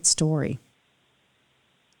a great story.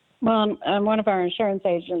 Well, one of our insurance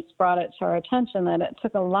agents brought it to our attention that it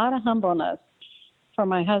took a lot of humbleness for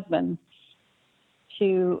my husband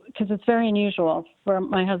because it's very unusual for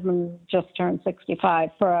my husband just turned 65,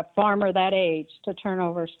 for a farmer that age to turn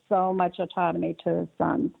over so much autonomy to his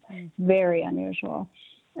sons. Very unusual.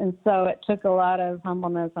 And so it took a lot of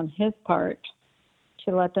humbleness on his part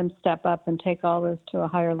to let them step up and take all this to a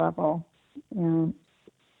higher level.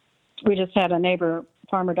 We just had a neighbor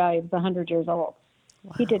farmer die. He was 100 years old.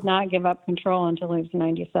 Wow. He did not give up control until he was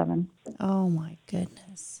 97. Oh, my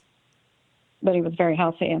goodness. But he was very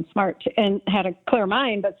healthy and smart and had a clear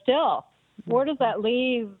mind, but still, where does that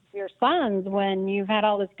leave your sons when you've had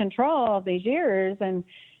all this control all these years? And,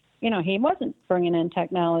 he wasn't bringing in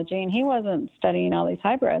technology and he wasn't studying all these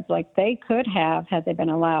hybrids like they could have had they been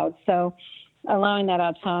allowed. So allowing that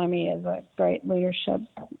autonomy is a great leadership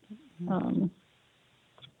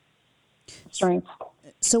strength.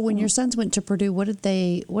 So when your sons went to Purdue, what did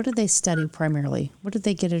they study primarily? What did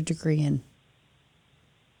they get a degree in?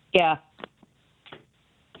 Yeah.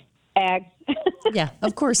 Ag. Yeah,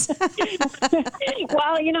 of course. Well,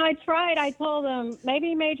 I tried. I told them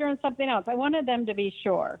maybe major in something else. I wanted them to be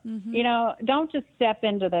sure. Don't just step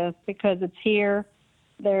into this because it's here.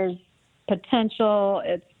 There's potential.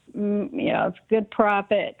 It's, it's good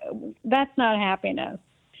profit. That's not happiness.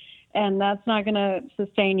 And that's not going to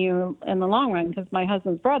sustain you in the long run because my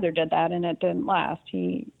husband's brother did that and it didn't last.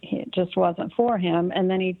 He it just wasn't for him. And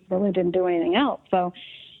then he really didn't do anything else. So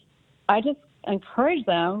I just encouraged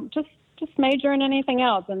them, just major in anything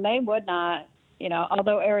else. And they would not,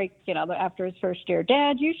 although Eric, after his first year,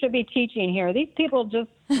 Dad, you should be teaching here. These people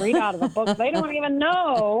just read out of a book. They don't even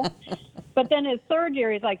know. But then his third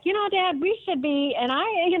year, he's like, Dad, we should be. And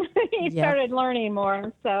he started learning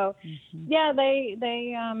more. So,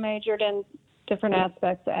 they majored in different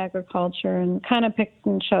aspects of agriculture and kind of picked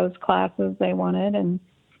and chose classes they wanted. And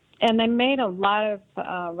they made a lot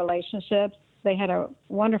of relationships. They had a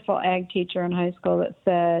wonderful ag teacher in high school that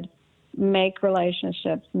said, make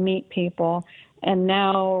relationships, meet people. And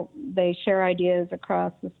now they share ideas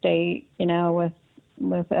across the state,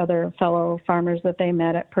 with other fellow farmers that they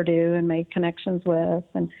met at Purdue and made connections with.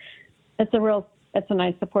 And it's a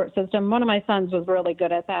nice support system. One of my sons was really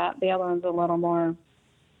good at that. The other one's a little more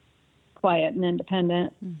quiet and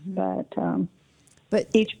independent, but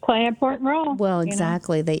each play an important role. Well,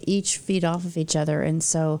 exactly. They each feed off of each other. And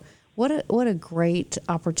so what a great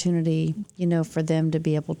opportunity, for them to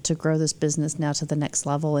be able to grow this business now to the next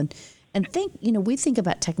level. And think, we think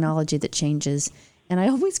about technology that changes. And I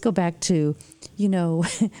always go back to,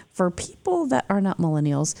 for people that are not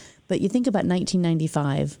millennials, but you think about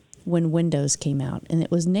 1995 when Windows came out, and it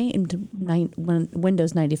was named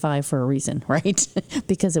Windows 95 for a reason, right?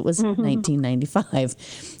 Because it was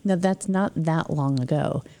 1995. Now, that's not that long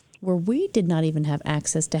ago, where we did not even have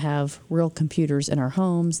access to have real computers in our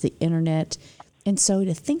homes, the internet. And so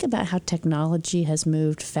to think about how technology has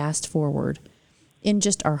moved fast forward in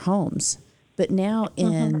just our homes, but now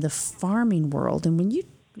in the farming world, and when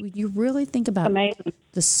you really think about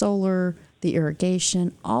the solar, the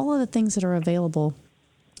irrigation, all of the things that are available,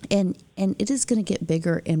 and it is going to get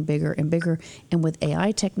bigger and bigger and bigger. And with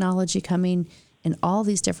AI technology coming in all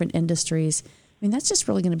these different industries, I mean, that's just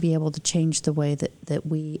really going to be able to change the way that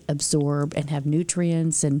we absorb and have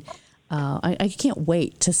nutrients. And I can't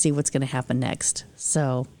wait to see what's going to happen next.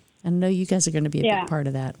 So I know you guys are going to be a big part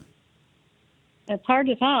of that. It's hard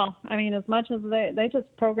to tell. I mean, as much as they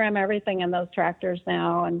just program everything in those tractors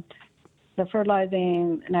now, and the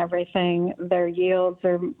fertilizing and everything, their yields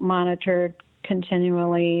are monitored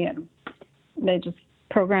continually, and they just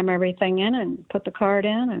program everything in and put the card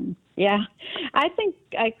in. And I think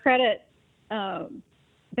I credit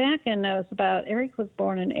back in Eric was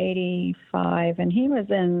born in 85, and he was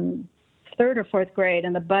in third or fourth grade,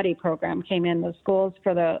 and the buddy program came in the schools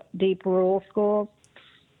for the deep rural schools.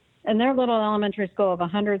 And their little elementary school of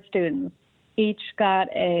 100 students each got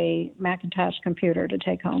a Macintosh computer to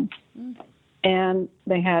take home. And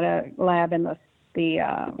they had a lab in the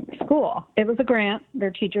school. It was a grant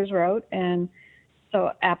their teachers wrote, and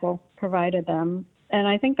so Apple provided them. And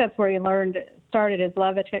I think that's where he started his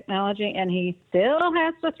love of technology, and he still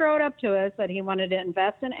has to throw it up to us that he wanted to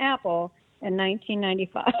invest in Apple in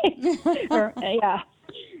 1995.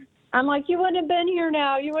 I'm like, you wouldn't have been here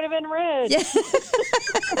now. You would have been rich. Yeah.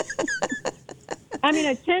 I mean,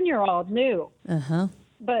 a 10-year-old knew.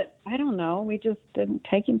 But I don't know. We just didn't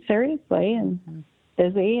take him seriously and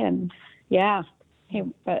busy. And, that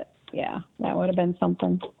would have been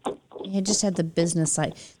something. He just had the business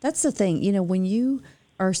side. That's the thing. When you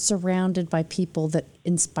are surrounded by people that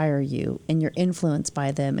inspire you and you're influenced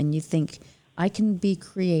by them and you think, I can be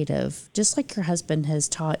creative, just like your husband has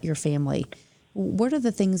taught your family. What are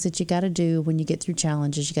the things that you got to do when you get through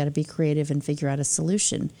challenges? You got to be creative and figure out a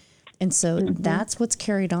solution. And so that's what's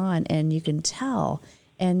carried on, and you can tell.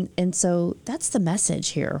 And so that's the message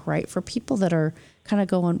here, right? For people that are kind of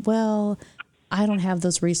going, well, I don't have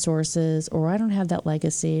those resources, or I don't have that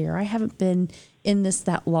legacy, or I haven't been in this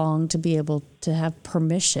that long to be able to have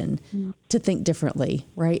permission to think differently,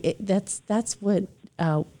 right? That's what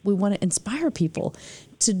we want to inspire people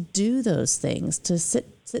to do those things, to sit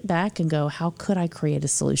back and go, how could I create a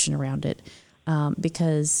solution around it?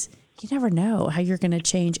 Because you never know how you're going to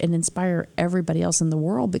change and inspire everybody else in the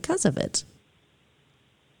world because of it.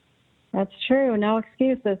 That's true. No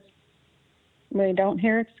excuses. We don't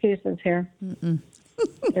hear excuses here.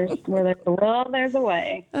 Where there's a will, there's a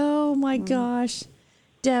way. Oh, my gosh.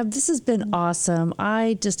 Deb, this has been awesome.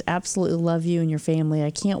 I just absolutely love you and your family.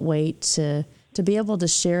 I can't wait to be able to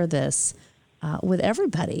share this with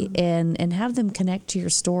everybody and have them connect to your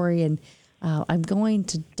story. And I'm going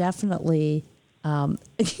to definitely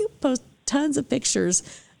post tons of pictures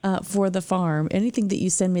for the farm, anything that you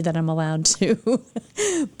send me that I'm allowed to.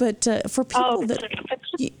 But for people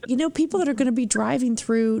people that are going to be driving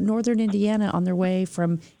through northern Indiana on their way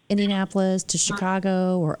from Indianapolis to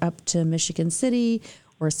Chicago or up to Michigan City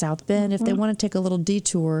or South Bend, if they want to take a little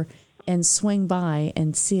detour and swing by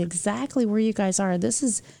and see exactly where you guys are, this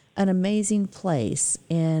is an amazing place.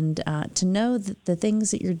 And to know that the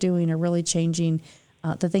things that you're doing are really changing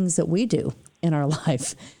the things that we do in our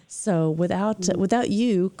life. So without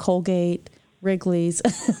you, Colgate, Wrigley's,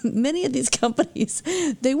 many of these companies,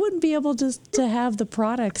 they wouldn't be able to have the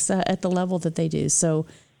products at the level that they do. So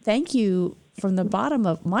thank you from the bottom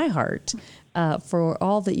of my heart for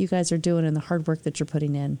all that you guys are doing and the hard work that you're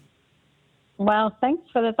putting in. Well, thanks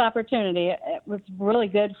for this opportunity. It was really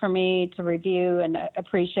good for me to review and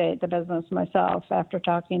appreciate the business myself after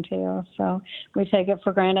talking to you. So we take it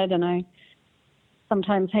for granted, and I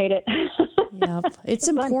sometimes hate it. Yep. It's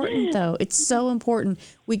important, though. It's so important.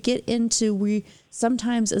 We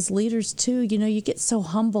sometimes as leaders, too, you get so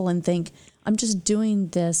humble and think, I'm just doing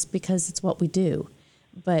this because it's what we do.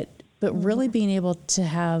 But really being able to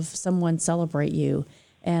have someone celebrate you.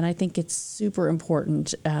 And I think it's super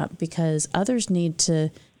important because others need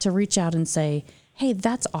to reach out and say, hey,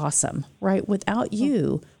 that's awesome, right? Without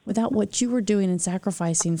you, without what you were doing and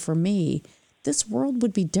sacrificing for me, this world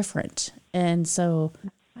would be different. And so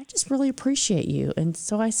I just really appreciate you. And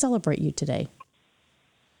so I celebrate you today.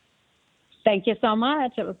 Thank you so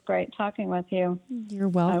much. It was great talking with you. You're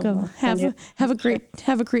welcome. Have a great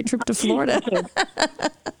trip to Florida.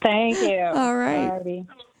 Thank you. All right.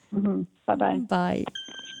 Mm-hmm. Bye-bye. Bye.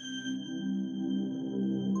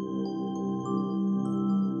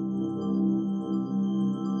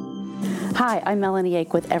 Hi, I'm Melanie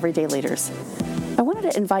Ake with Everyday Leaders. I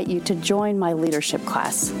wanted to invite you to join my leadership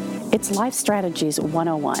class. It's Life Strategies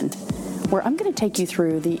 101, where I'm going to take you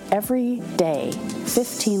through the everyday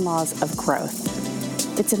 15 laws of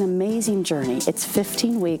growth. It's an amazing journey. It's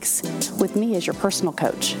 15 weeks with me as your personal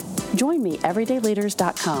coach. Join me,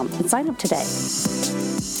 everydayleaders.com, and sign up today.